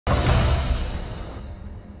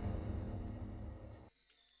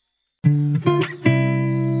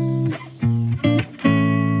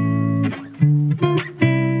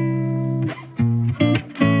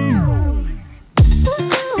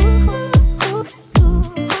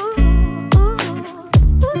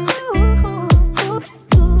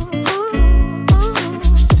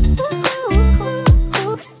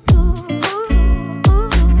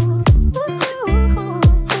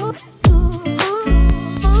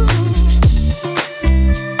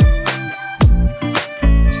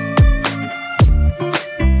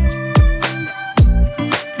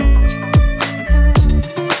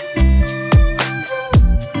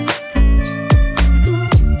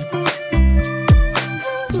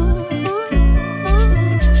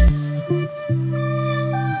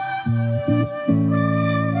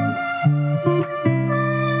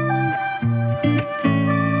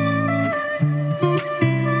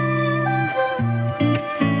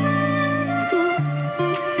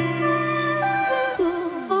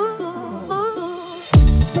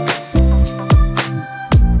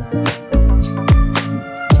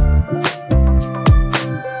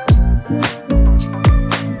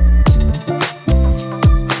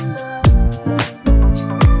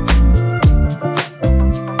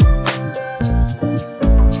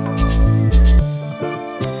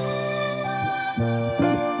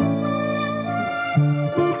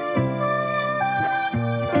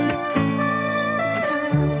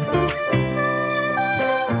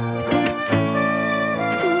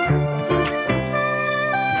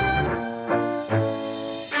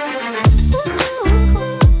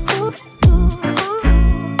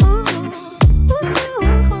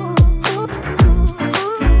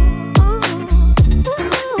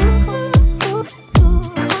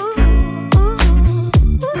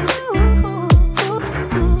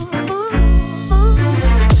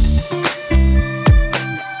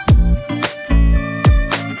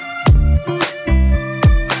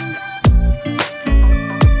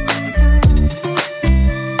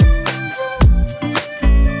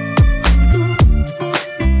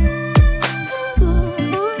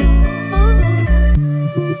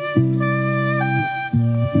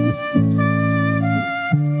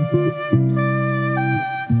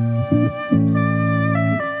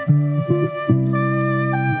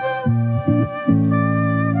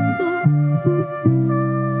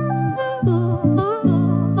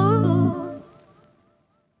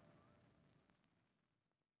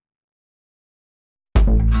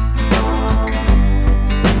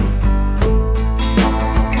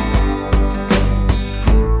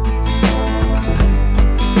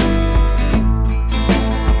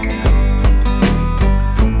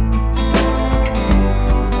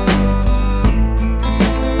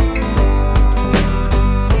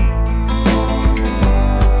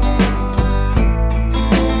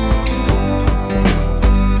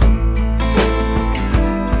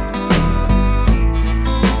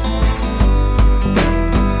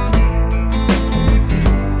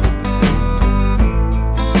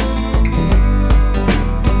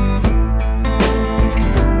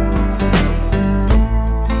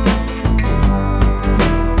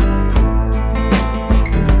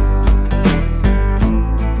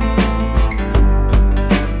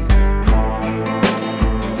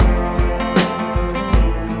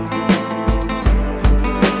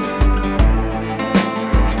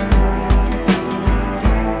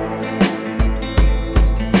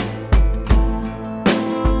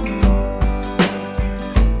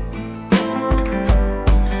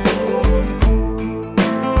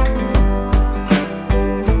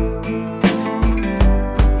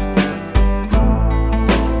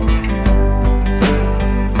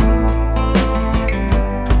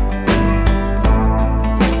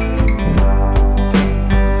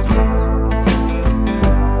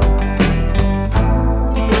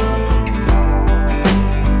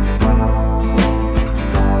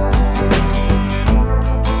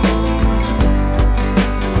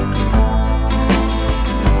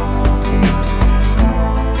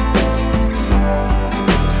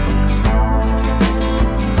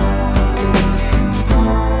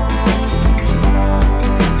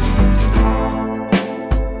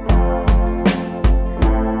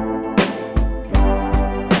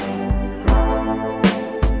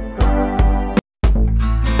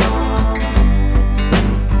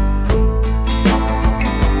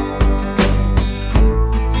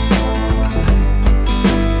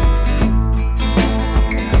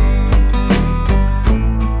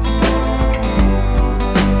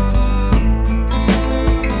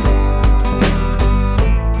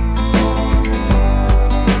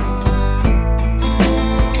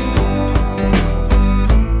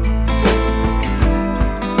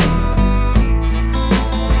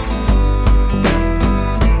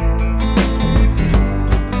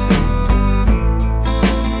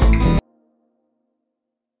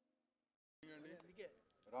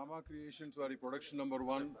Raamaa Creations vari production number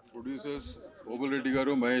 1 producers Obul Reddy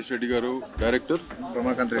garu, Mahesh Reddy garu, director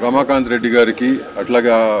Ramakant Reddy gariki,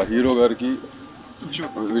 atlaga hero gariki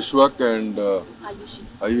Vishwak and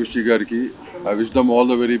Ayushi gariki. I wish them all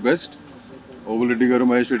the very best. Obul Reddy garu,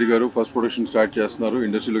 Mahesh Reddy garu first production start chestunaru,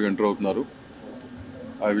 industry lo enter avutunnaru.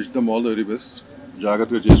 I wish them all the very best.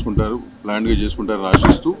 Jagattga cheskuntaru, planned ga cheskuntaru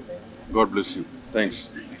aashistu. God bless you. Thanks.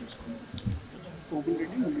 Obul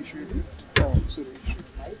Reddy, Mahesh Reddy,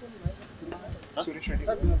 Suresh Reddy,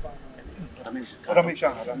 Ramesh.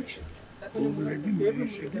 Obul Reddy,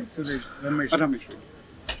 Mahesh Reddy, Suresh, Ramesh Reddy.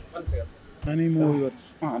 Nani movie works.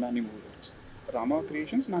 Nani movie works. Raamaa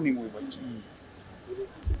Creations, Nani movie works.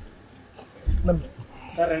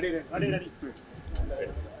 Ready.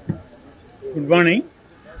 Good morning.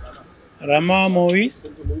 Raamaa movies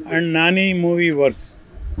and Nani movie works.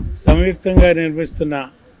 సంయుక్తంగా నిర్మిస్తున్న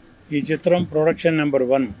ఈ చిత్రం production number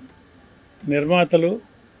 1 నిర్మాతలు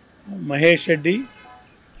మహేష్ రెడ్డి,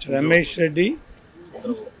 రమేష్ రెడ్డి,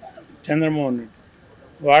 చంద్రమోహన్ రెడ్డి,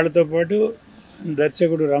 వాళ్ళతో పాటు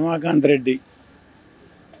దర్శకుడు రమాకాంత్ రెడ్డి.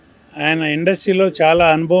 ఆయన ఇండస్ట్రీలో చాలా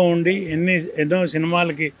అనుభవం ఉండి ఎన్నో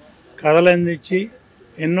సినిమాలకి కథలు అందించి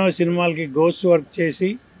ఎన్నో సినిమాలకి గోస్ట్ వర్క్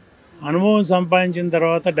చేసి అనుభవం సంపాదించిన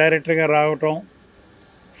తర్వాత డైరెక్టర్గా రావటం,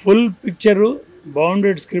 ఫుల్ పిక్చరు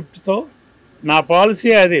బౌండెడ్ స్క్రిప్ట్తో. నా పాలసీ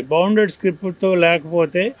అది, బౌండెడ్ స్క్రిప్ట్తో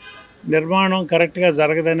లేకపోతే నిర్మాణం కరెక్ట్గా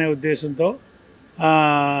జరగదనే ఉద్దేశంతో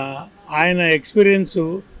ఆయన ఎక్స్పీరియన్సు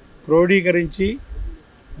క్రోడీకరించి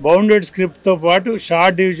బౌండెడ్ స్క్రిప్ట్తో పాటు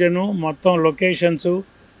షార్ట్ డివిజను మొత్తం లొకేషన్స్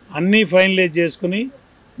అన్నీ ఫైనలైజ్ చేసుకుని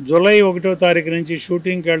జూలై 1వ తారీఖు నుంచి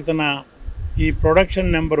షూటింగ్కి వెళ్తున్న ఈ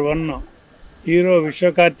production number 1 hero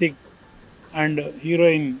విశ్వకార్తిక్ and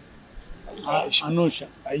heroine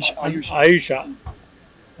Ayusha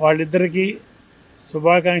వాళ్ళిద్దరికీ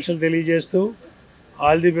శుభాకాంక్షలు తెలియజేస్తూ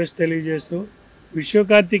ఆల్ ది బెస్ట్ తెలియజేస్తూ,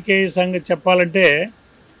 విశ్వకార్తికేయ సంగతి చెప్పాలంటే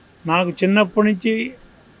నాకు చిన్నప్పటి నుంచి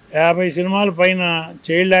 50 సినిమాల పైన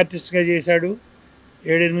చైల్డ్ ఆర్టిస్ట్గా చేశాడు,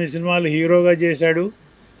 7-8 సినిమాలు హీరోగా చేశాడు.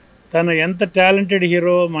 తను ఎంత టాలెంటెడ్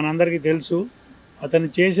హీరో మనందరికీ తెలుసు. అతను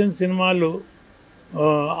చేసిన సినిమాలు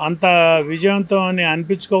అంత విజయవంతం అని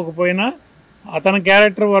అనిపించుకోకపోయినా అతని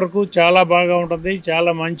క్యారెక్టర్ వరకు చాలా బాగా ఉంటుంది.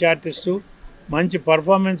 చాలా మంచి ఆర్టిస్టు, మంచి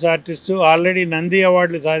పర్ఫార్మెన్స్ ఆర్టిస్టు, ఆల్రెడీ నంది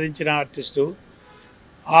అవార్డులు సాధించిన ఆర్టిస్టు.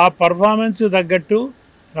 ఆ పర్ఫార్మెన్స్ తగ్గట్టు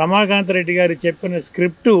రమాకాంత్ రెడ్డి గారు చెప్పిన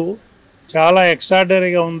స్క్రిప్టు చాలా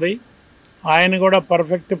ఎక్స్ట్రాడనరీగా ఉంది. ఆయన కూడా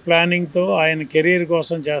పర్ఫెక్ట్ ప్లానింగ్తో ఆయన కెరీర్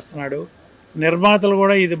కోసం చేస్తున్నాడు. నిర్మాతలు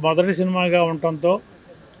కూడా ఇది మొదటి సినిమాగా ఉండటంతో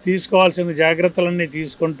తీసుకోవాల్సిన జాగ్రత్తలన్నీ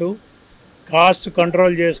తీసుకుంటూ కాస్ట్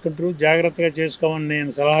కంట్రోల్ చేసుకుంటూ జాగ్రత్తగా చేసుకోమని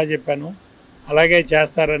నేను సలహా చెప్పాను. అలాగే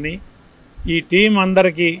చేస్తారని, ఈ టీం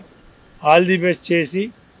అందరికీ ఆల్ ది బెస్ట్ చేసి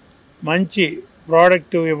మంచి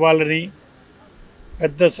ప్రోడక్ట్ ఇవ్వాలని,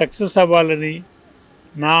 పెద్ద సక్సెస్ అవ్వాలని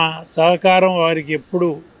నా సహకారం వారికి ఎప్పుడూ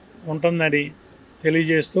ఉంటుందని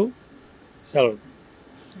తెలియజేస్తూ సెలవు.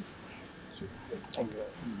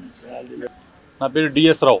 నా పేరు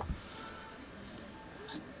డిఎస్ రావు.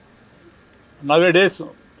 నవేడేస్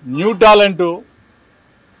న్యూ టాలెంట్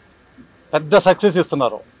పెద్ద సక్సెస్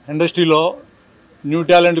ఇస్తున్నారు ఇండస్ట్రీలో. న్యూ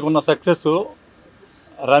టాలెంట్కి ఉన్న సక్సెస్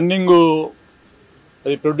రన్నింగు,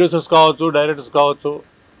 అది ప్రొడ్యూసర్స్ కావచ్చు, డైరెక్టర్స్ కావచ్చు,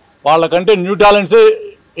 వాళ్ళకంటే న్యూ టాలెంట్సే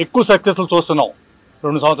ఎక్కువ సక్సెస్లు చూస్తున్నాం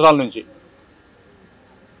 2 సంవత్సరాల నుంచి.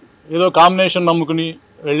 ఏదో కాంబినేషన్ నమ్ముకుని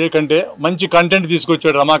వెళ్ళే కంటే మంచి కంటెంట్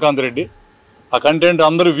తీసుకొచ్చాడు రమాకాంత్ రెడ్డి. ఆ కంటెంట్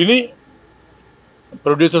అందరూ విని,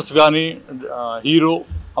 ప్రొడ్యూసర్స్ కానీ హీరో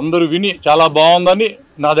అందరూ విని చాలా బాగుందని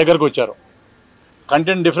నా దగ్గరకు వచ్చారు.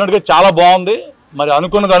 కంటెంట్ డెఫినెట్గా చాలా బాగుంది. మరి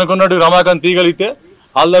అనుకున్నట్టు Ramakant తీయగలిగితే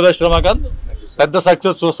all the best Ramakant, పెద్ద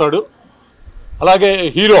సక్సెస్ చూస్తాడు. అలాగే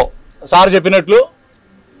హీరో సార్ చెప్పినట్లు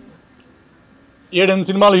 7-8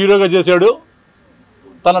 సినిమాలు హీరోగా చేశాడు.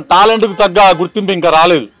 తన టాలెంట్కు తగ్గ గుర్తింపు ఇంకా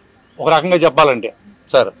రాలేదు ఒక రకంగా చెప్పాలంటే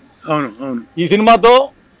సార్. ఈ సినిమాతో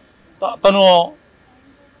తను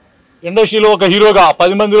ఇండస్ట్రీలో ఒక హీరోగా,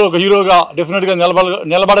 10 మందిలో ఒక హీరోగా డెఫినెట్గా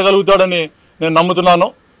నిలబడగలుగుతాడని నేను నమ్ముతున్నాను.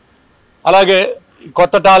 అలాగే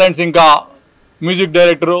కొత్త టాలెంట్స్ ఇంకా మ్యూజిక్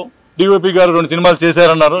డైరెక్టరు డిఓపి గారు 2 సినిమాలు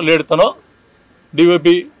చేశారన్నారు. లేడుతను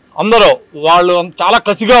డిఓపి అందరూ వాళ్ళు చాలా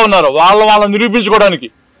కసిగా ఉన్నారు వాళ్ళని నిరూపించుకోవడానికి.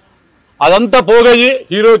 అదంతా పోగయ్యి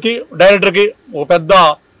హీరోకి, డైరెక్టర్కి ఒక పెద్ద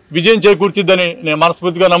విజయం చేకూర్చిద్దని నేను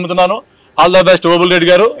మనస్ఫూర్తిగా నమ్ముతున్నాను. All the best Obul Reddy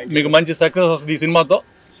గారు, మీకు మంచి సక్సెస్ వస్తుంది ఈ సినిమాతో.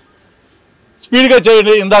 స్పీడ్గా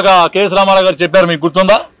చేయండి. ఇందాక కేఎస్ రామారావు గారు చెప్పారు, మీకు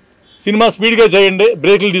గుర్తుందా? సినిమా స్పీడ్గా చేయండి,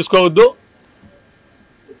 బ్రేకులు తీసుకోవద్దు.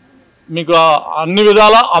 మీకు అన్ని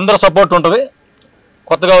విధాల అందరి సపోర్ట్ ఉంటుంది.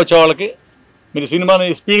 కొత్తగా వచ్చే వాళ్ళకి మీరు సినిమాని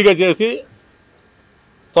స్పీడ్గా చేసి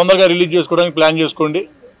తొందరగా రిలీజ్ చేసుకోవడానికి ప్లాన్ చేసుకోండి.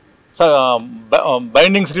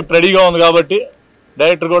 బైండింగ్ స్క్రిప్ట్ రెడీగా ఉంది కాబట్టి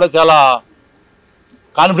డైరెక్టర్ కూడా చాలా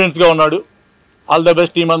కాన్ఫిడెన్స్గా ఉన్నాడు. ఆల్ ద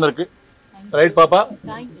బెస్ట్ టీం అందరికి. రైట్ పాప,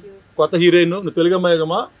 కొత్త హీరోయిన్, నువ్వు తెలుగు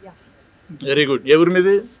అమ్మాయిగమ్మా, వెరీ గుడ్. ఏ ఊరి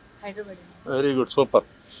మీది? Very good, super.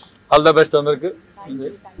 All the best అందరికి.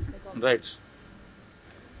 రైట్.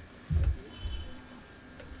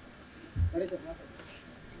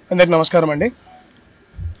 అందరికి నమస్కారం అండి.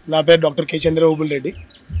 నా పేరు డాక్టర్ కే చంద్రబాబు రెడ్డి,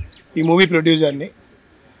 ఈ మూవీ ప్రొడ్యూసర్ని.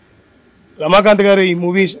 రమాకాంత్ గారు ఈ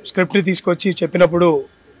మూవీ స్క్రిప్ట్ని తీసుకొచ్చి చెప్పినప్పుడు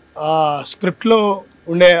ఆ స్క్రిప్ట్లో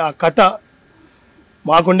ఉండే ఆ కథ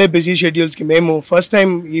మాకుండే బిజీ షెడ్యూల్స్కి మేము ఫస్ట్ టైం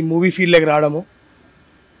ఈ మూవీ ఫీల్డ్లోకి రావడము.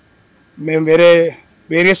 మేము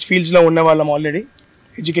వేరియస్ ఫీల్డ్స్లో ఉన్నవాళ్ళం ఆల్రెడీ,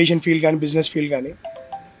 ఎడ్యుకేషన్ ఫీల్డ్ కానీ బిజినెస్ ఫీల్డ్ కానీ.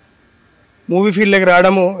 మూవీ ఫీల్డ్లోకి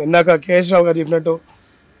రావడము ఇందాక కేఎస్ రావు గారు చెప్పినట్టు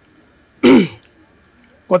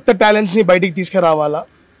కొత్త టాలెంట్స్ని బయటికి తీసుకురావాలా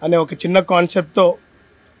అనే ఒక చిన్న కాన్సెప్ట్తో,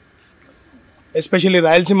 ఎస్పెషల్లీ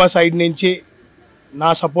రాయలసీమ సైడ్ నుంచి నా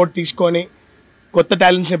సపోర్ట్ తీసుకొని కొత్త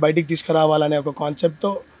టాలెంట్స్ని బయటికి తీసుకురావాలనే ఒక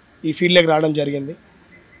కాన్సెప్ట్తో ఈ ఫీల్డ్లోకి రావడం జరిగింది.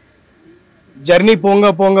 జర్నీ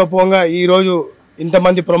పోంగా ఈరోజు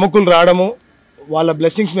ఇంతమంది ప్రముఖులు రావడము, వాళ్ళ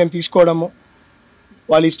బ్లెస్సింగ్స్ మేము తీసుకోవడము,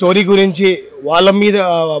 వాళ్ళ ఈ స్టోరీ గురించి వాళ్ళ మీద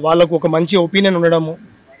వాళ్ళకు ఒక మంచి ఒపీనియన్ ఉండడము.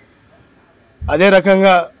 అదే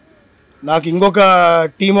రకంగా నాకు ఇంకొక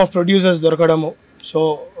టీమ్ ఆఫ్ ప్రొడ్యూసర్స్ దొరకడము. సో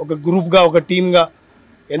ఒక గ్రూప్గా, ఒక టీమ్గా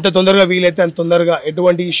ఎంత తొందరగా వీలైతే అంత తొందరగా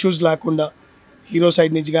ఎటువంటి ఇష్యూస్ లేకుండా హీరో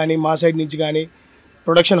సైడ్ నుంచి కానీ, మా సైడ్ నుంచి కానీ,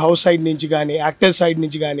 ప్రొడక్షన్ హౌస్ సైడ్ నుంచి కానీ, యాక్టర్స్ సైడ్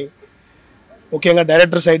నుంచి కానీ, ముఖ్యంగా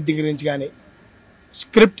డైరెక్టర్ సైడ్ దగ్గర నుంచి కానీ,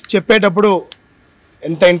 స్క్రిప్ట్ చెప్పేటప్పుడు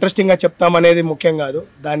ఎంత ఇంట్రెస్టింగ్గా చెప్తామనేది ముఖ్యం కాదు,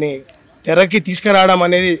 దాన్ని తెరకి తీసుకురావడం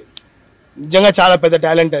అనేది నిజంగా చాలా పెద్ద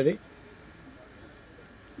టాలెంట్. అది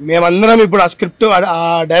మేమందరం ఇప్పుడు ఆ స్క్రిప్ట్, ఆ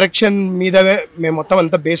డైరెక్షన్ మీదవే మేము మొత్తం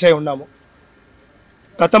అంతా బేస్ అయి ఉన్నాము.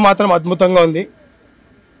 కథ మాత్రం అద్భుతంగా ఉంది.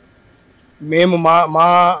 మేము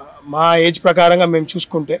మా ఏజ్ ప్రకారంగా మేము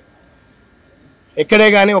చూసుకుంటే ఎక్కడే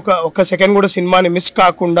కానీ ఒక సెకండ్ కూడా సినిమాని మిస్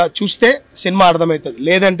కాకుండా చూస్తే సినిమా అర్థమవుతుంది.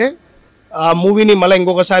 లేదంటే ఆ మూవీని మళ్ళీ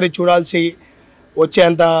ఇంకొకసారి చూడాల్సి వచ్చే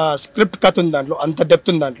అంత స్క్రిప్ట్ కథ ఉంది దాంట్లో, అంత డెప్త్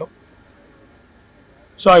ఉంది దాంట్లో.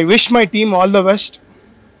 So I wish my team all the best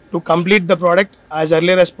to complete the product as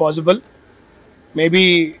earlier as possible. Maybe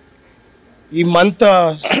ఈ మంత్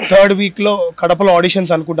 3rd వీక్లో కడపలో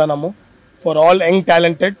ఆడిషన్స్ అనుకుంటున్నాము ఫర్ ఆల్ యంగ్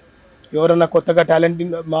టాలెంటెడ్. ఎవరన్నా కొత్తగా టాలెంట్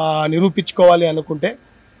నిరూపించుకోవాలి అనుకుంటే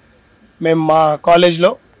మేము మా కాలేజ్లో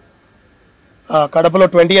కడపలో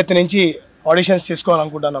 20th నుంచి auditions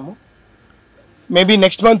చేసుకోవాలనుకుంటున్నాము. Maybe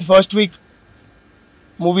next month 1st week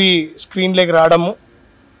movie స్క్రీన్లోకి రావడము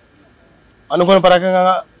అనుకున్న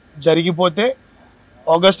ప్రకారంగా జరిగిపోతే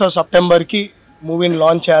ఆగస్ట్ ఆర్ సెప్టెంబర్కి మూవీని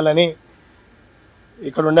లాంచ్ చేయాలని,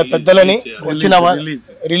 ఇక్కడ ఉండే పెద్దలని వచ్చిన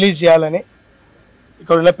రిలీజ్ చేయాలని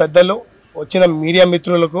ఇక్కడ ఉండే పెద్దలు, వచ్చిన మీడియా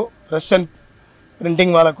మిత్రులకు, ప్రెస్ అండ్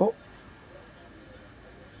ప్రింటింగ్ వాళ్ళకు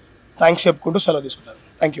థ్యాంక్స్ చెప్పుకుంటూ సెలవు తీసుకుంటాను.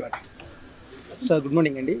 థ్యాంక్ యూ అండి. సార్ గుడ్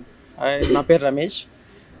మార్నింగ్ అండి. నా పేరు రమేష్.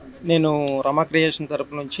 నేను రమా క్రియేషన్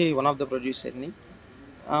తరపు నుంచి one of the ప్రొడ్యూసర్ని.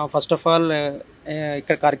 First of all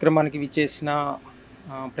ఇక్కడ కార్యక్రమానికి విచ్చేసిన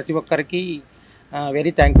ప్రతి ఒక్కరికి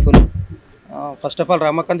very thankful. First of all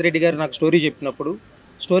Ramakant Reddy గారు నాకు స్టోరీ చెప్పినప్పుడు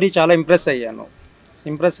చాలా ఇంప్రెస్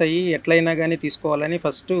అయ్యి ఎట్లయినా కానీ తీసుకోవాలని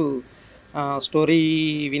ఫస్ట్ స్టోరీ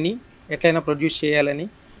విని ఎట్లయినా ప్రొడ్యూస్ చేయాలని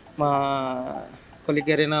మా కొలీగ్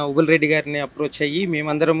గారైన ఉబుల్ రెడ్డి గారిని అప్రోచ్ అయ్యి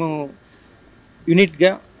మేమందరము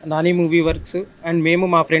యూనిట్గా నాని మూవీ వర్క్స్ అండ్ మేము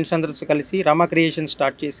మా ఫ్రెండ్స్ అందరితో కలిసి రామా క్రియేషన్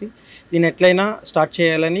స్టార్ట్ చేసి దీన్ని ఎట్లయినా స్టార్ట్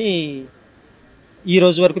చేయాలని ఈ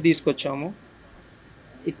రోజు వరకు తీసుకొచ్చాము.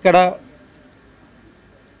 ఇక్కడ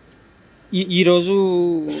ఈరోజు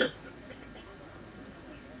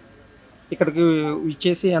ఇక్కడికి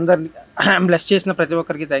ఇచ్చేసి అందరిని బ్లెస్ చేసిన ప్రతి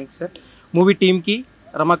ఒక్కరికి థ్యాంక్స్ సార్. మూవీ టీమ్కి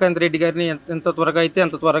రమాకాంత్ రెడ్డి గారిని ఎంత త్వరగా అయితే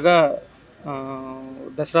అంత త్వరగా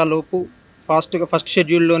దసరాలోపు ఫస్ట్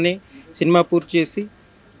షెడ్యూల్లోనే సినిమా పూర్తి చేసి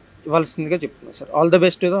ఇవ్వాల్సిందిగా చెప్తున్నాను sir. All the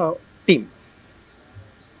best to the team.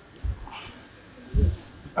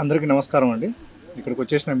 అందరికీ నమస్కారం అండి. ఇక్కడికి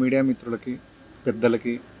వచ్చేసిన మీడియా మిత్రులకి,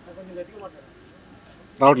 పెద్దలకి,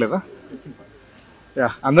 రావట్లేదా?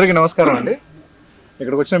 అందరికీ నమస్కారం అండి.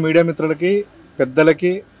 ఇక్కడికి వచ్చిన మీడియా మిత్రులకి,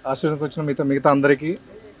 పెద్దలకి, ఆశీర్వాదకు వచ్చిన మిగతా అందరికీ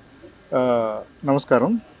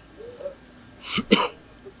నమస్కారం.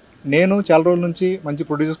 నేను చాలా రోజుల నుంచి మంచి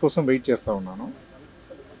ప్రొడ్యూసర్స్ కోసం వెయిట్ చేస్తూ ఉన్నాను.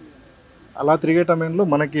 అలా తిరిగే టైంలో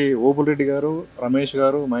మనకి ఓబుల్ రెడ్డి గారు, రమేష్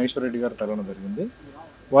గారు, మహేశ్వర్ రెడ్డి గారు తరగడం జరిగింది.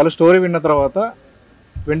 వాళ్ళ స్టోరీ విన్న తర్వాత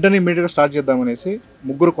వెంటనే ఇమీడియట్గా స్టార్ట్ చేద్దామనేసి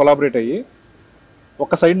ముగ్గురు కొలాబరేట్ అయ్యి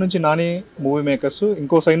ఒక సైడ్ నుంచి నాని మూవీ మేకర్స్,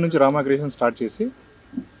 ఇంకో సైడ్ నుంచి రామా క్రియేషన్ స్టార్ట్ చేసి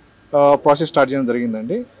ప్రాసెస్ స్టార్ట్ చేయడం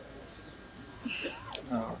జరిగిందండి.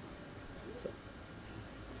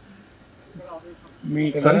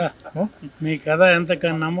 మీ కథ ఎంత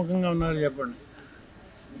నమ్మకంగా ఉన్నారు చెప్పండి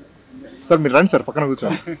సార్. మీరు రండి సార్, పక్కన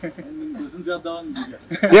కూర్చోండి.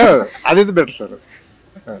 యా అదైతే బెటర్ సార్.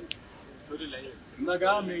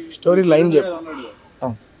 స్టోరీ లైన్ చెప్పు.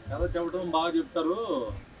 కథ చెప్పడం బాగా చెప్తారు,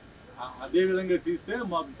 అదే విధంగా తీస్తే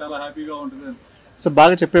మాకు చాలా హ్యాపీగా ఉంటుంది. సో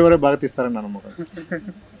బాగా చెప్పేవారే బాగా తీస్తారని నా నమ్మకం.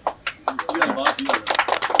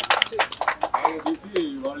 తీసి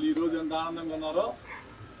వాళ్ళు ఈ రోజు ఎంత ఆనందంగా ఉన్నారో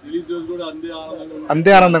రిలీజ్ రోజు కూడా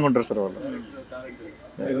అంతే ఆనందంగా ఉంటారు సార్ వాళ్ళు.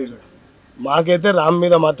 మాకైతే రామ్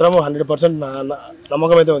మీద మాత్రం 100%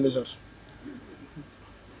 నమ్మకం అయితే ఉంది సార్.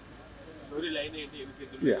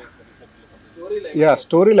 యా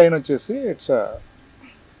స్టోరీ లైన్ వచ్చేసి ఇట్స్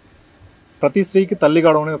ప్రతి స్త్రీకి తల్లి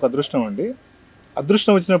కావడం అనేది ఒక అదృష్టం అండి.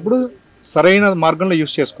 అదృష్టం వచ్చినప్పుడు సరైన మార్గంలో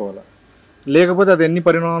యూస్ చేసుకోవాలి, లేకపోతే అది ఎన్ని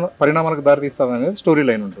పరిణామాలకు దారితీస్తుంది అనేది స్టోరీ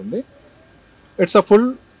లైన్ ఉంటుంది. It's a full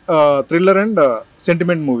thriller and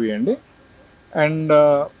sentiment movie అండి. And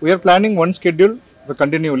we are planning one schedule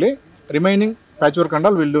continually, remaining patch work and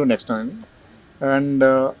all will do next అండి. అండ్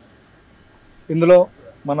ఇందులో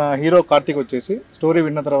మన హీరో కార్తీక్ వచ్చేసి స్టోరీ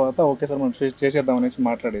విన్న తర్వాత ఓకే సార్ మనం చేసేద్దాం అనేసి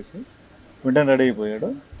మాట్లాడేసి వెంటనే రెడీ అయిపోయాడు.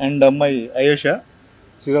 అండ్ అమ్మాయి Ayesha,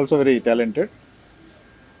 she also very talented.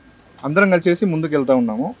 అందరం కలిసి ముందుకు వెళ్తూ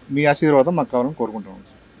ఉన్నాము. మీ ఆశీర్వాదం మాకు కావాలని కోరుకుంటున్నాము.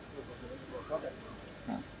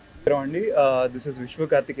 అండి దిస్ ఇస్ విశ్వ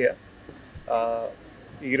కార్తికేయ.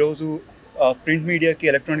 ఈరోజు ప్రింట్ మీడియాకి,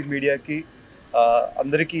 ఎలక్ట్రానిక్ మీడియాకి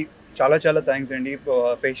అందరికీ చాలా చాలా థ్యాంక్స్ అండి.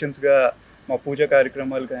 పేషెన్స్గా మా పూజ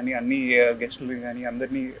కార్యక్రమాలు కానీ అన్ని గెస్టులు కానీ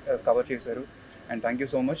అందరినీ కవర్ చేశారు. And thank you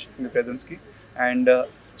so much me ప్రెజెన్స్కి. And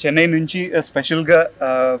Chennai నుంచి స్పెషల్గా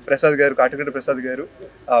ప్రసాద్ గారు, కాటగడ్డ ప్రసాద్ గారు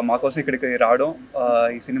మా కోసం ఇక్కడికి రావడం,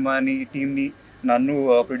 ఈ సినిమాని, టీమ్ని, నన్ను,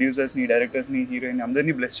 ప్రొడ్యూసర్స్ని, డైరెక్టర్స్ని, హీరోయిన్ని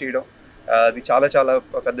అందరినీ బ్లెస్ చేయడం అది చాలా చాలా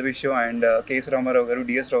పెద్ద విషయం. అండ్ కేఎస్ రామారావు గారు,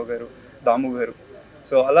 డిఎస్ రావు గారు, దాము గారు,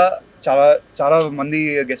 సో అలా చాలా చాలా మంది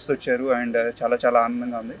గెస్ట్స్ వచ్చారు. అండ్ చాలా చాలా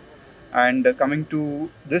ఆనందంగా ఉంది. And coming to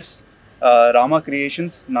this Rama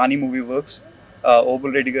creations, Nani movie works,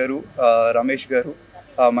 Obul Reddy గారు, రమేష్ గారు,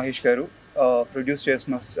 మహేష్ గారు ప్రొడ్యూస్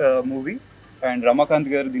చేస్తున్న మూవీ. అండ్ రమాకాంత్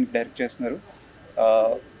గారు దీనికి డైరెక్ట్ చేస్తున్నారు.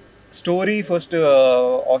 స్టోరీ ఫస్ట్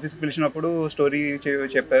ఆఫీస్కి పిలిచినప్పుడు స్టోరీ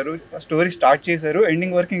చెప్పారు, స్టోరీ స్టార్ట్ చేశారు,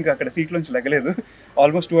 ఎండింగ్ వరకు ఇంకా అక్కడ సీట్లోంచి లెగలేదు.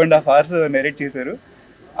 ఆల్మోస్ట్ 2.5 hours నెరేట్ చేశారు.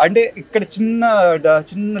 అంటే ఇక్కడ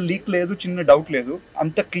చిన్న లీక్ లేదు, చిన్న డౌట్ లేదు,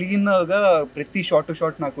 అంత క్లీన్గా ప్రతి షార్ట్ టు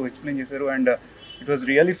షార్ట్ నాకు ఎక్స్ప్లెయిన్ చేశారు. And it was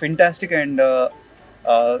really fantastic. And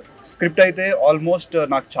script అయితే ఆల్మోస్ట్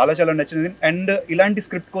నాకు చాలా చాలా నచ్చింది. అండ్ ఇలాంటి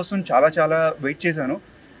స్క్రిప్ట్ కోసం చాలా చాలా వెయిట్ చేశాను.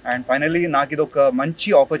 అండ్ ఫైనలీ నాకు ఇది ఒక మంచి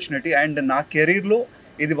ఆపర్చునిటీ. అండ్ నా కెరీర్లో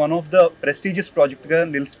ఇది వన్ ఆఫ్ ద ప్రెస్టీజియస్ ప్రాజెక్ట్గా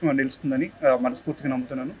నిలుస్తుందని మనస్ఫూర్తిగా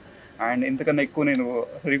నమ్ముతున్నాను. అండ్ ఇంతకన్నా ఎక్కువ నేను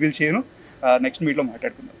రివీల్ చేయను, నెక్స్ట్ మీట్లో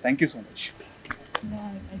మాట్లాడుకుందాం. Thank you so much.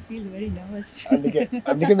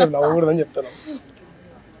 అందుకే మేము నవ్వకూడదని చెప్తున్నాం.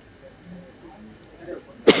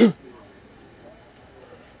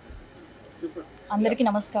 అందరికీ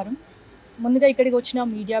నమస్కారం. ముందుగా ఇక్కడికి వచ్చిన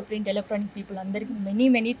మీడియా, ప్రింట్, ఎలక్ట్రానిక్ పీపుల్ అందరికీ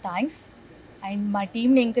మెనీ థ్యాంక్స్. అండ్ మా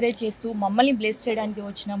టీమ్ని ఎంకరేజ్ చేస్తూ మమ్మల్ని బ్లెస్ చేయడానికి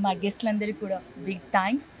వచ్చిన మా గెస్ట్లందరికీ కూడా big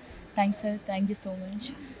thanks sir, thank you so much.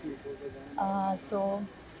 So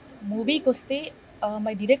మూవీకి వస్తే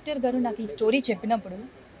మై డైరెక్టర్ గారు నాకు ఈ స్టోరీ చెప్పినప్పుడు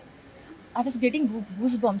I was getting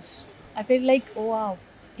goose bumps. I feel like ఓ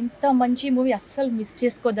ఇంత మంచి మూవీ అస్సలు మిస్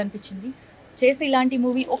చేసుకోవద్దనిపించింది. చేసి ఇలాంటి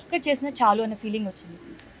మూవీ ఒక్కటి చేసినా చాలు అన్న ఫీలింగ్ వచ్చింది.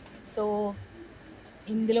 సో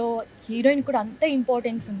ఇందులో హీరోయిన్ కూడా అంత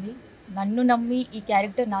ఇంపార్టెన్స్ ఉంది. నన్ను నమ్మి ఈ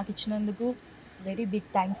క్యారెక్టర్ నాకు ఇచ్చినందుకు very big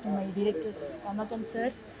thanks to my director Ramakant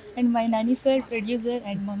sir and my నని సార్, ప్రొడ్యూసర్,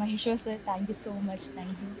 అండ్ మా Maheshwar sir. Thank you so much,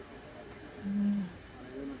 thank you.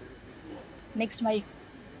 Next my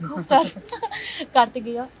star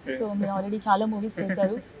Karthikeya. So మీరు ఆల్రెడీ చాలా మూవీస్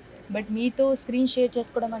చేశారు, బట్ మీతో స్క్రీన్ షేర్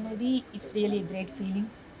చేసుకోవడం అనేది it's really great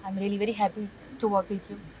feeling. I'm really very happy to work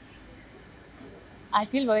with you. I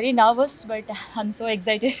feel very nervous, but I'm so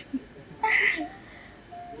excited.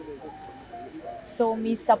 So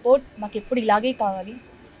me support మాకు ఎప్పుడు ఇలాగే కావాలి.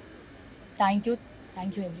 Thank you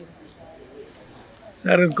everyone.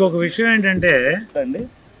 సార్ ఇంకొక విషయం ఏంటంటే అండి,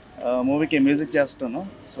 మూవీకి మ్యూజిక్ చేస్తాను.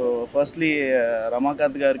 సో ఫస్ట్లీ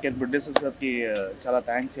రమాకాంత్ గారికి అండ్ ప్రొడ్యూసర్స్ గారికి చాలా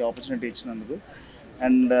థ్యాంక్స్ ఈ ఆపర్చునిటీ ఇచ్చినందుకు.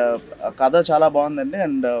 అండ్ కథ చాలా బాగుందండి.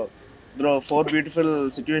 అండ్ ఇందులో 4 బ్యూటిఫుల్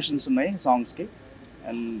సిచ్యువేషన్స్ ఉన్నాయి సాంగ్స్కి.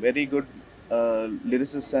 And very good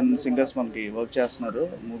lyricist and singers మనకి వర్క్ చేస్తున్నారు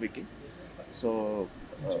మూవీకి. సో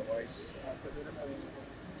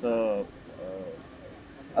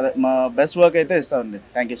అదే మా బెస్ట్ వర్క్ అయితే ఇస్తామండి.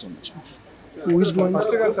 Thank you so much.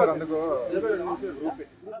 First కదా సార్ అందుకు